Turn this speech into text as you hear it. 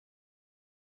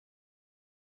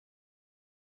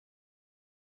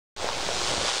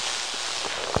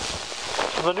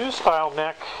The new style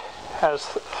neck has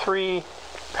three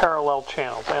parallel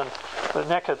channels, and the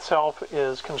neck itself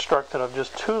is constructed of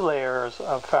just 2 layers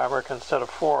of fabric instead of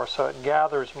 4, so it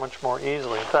gathers much more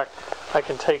easily. In fact, I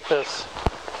can take this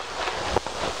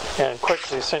and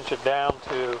quickly cinch it down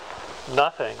to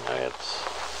nothing. It's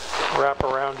wrap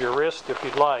around your wrist if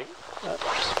you'd like.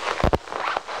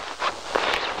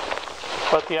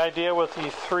 But the idea with the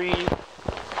 3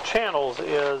 channels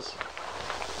is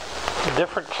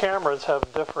different cameras have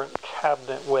different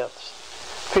cabinet widths.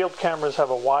 Field cameras have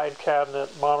a wide cabinet,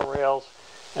 monorails,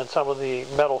 and some of the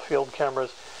metal field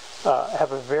cameras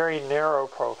have a very narrow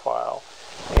profile.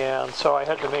 And so I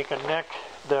had to make a neck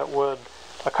that would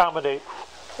accommodate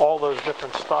all those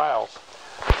different styles.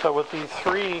 So with the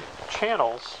 3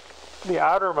 channels, the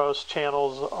outermost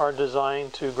channels are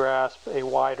designed to grasp a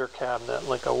wider cabinet,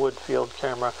 like a wood field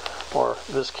camera or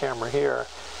this camera here.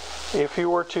 If you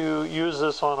were to use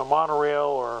this on a monorail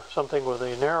or something with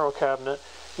a narrow cabinet,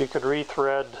 you could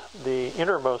rethread the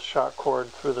innermost shot cord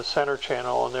through the center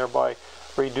channel and thereby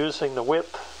reducing the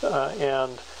width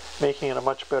and making it a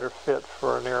much better fit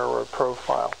for a narrower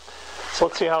profile. So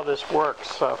let's see how this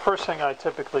works. First thing I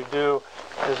typically do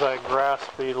is I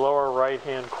grasp the lower right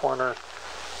hand corner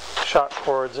shot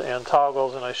cords and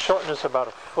toggles, and I shorten this about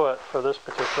 1 foot for this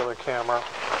particular camera,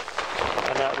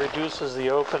 and that reduces the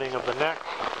opening of the neck.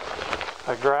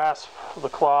 I grasp the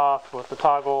cloth with the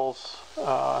toggles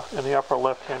in the upper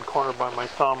left hand corner by my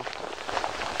thumb,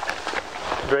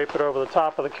 drape it over the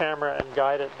top of the camera and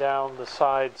guide it down the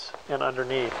sides and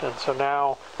underneath. And so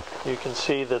now you can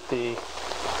see that the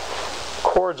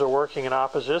cords are working in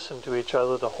opposition to each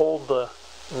other to hold the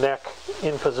neck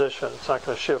in position. It's not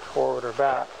going to shift forward or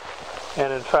back.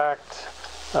 And in fact,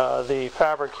 the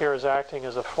fabric here is acting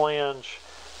as a flange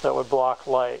that would block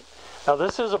light. Now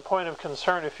this is a point of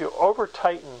concern. If you over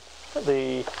tighten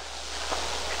the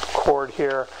cord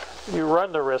here, you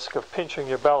run the risk of pinching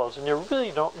your bellows, and you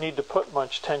really don't need to put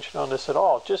much tension on this at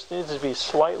all. It just needs to be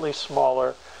slightly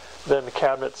smaller than the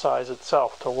cabinet size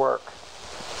itself to work.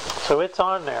 So it's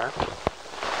on there,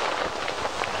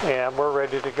 and we're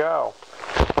ready to go.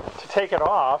 To take it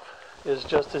off is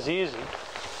just as easy.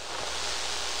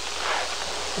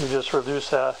 You just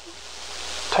reduce that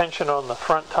tension on the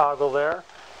front toggle there,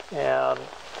 and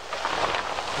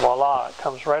voila, it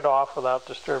comes right off without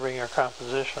disturbing your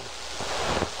composition.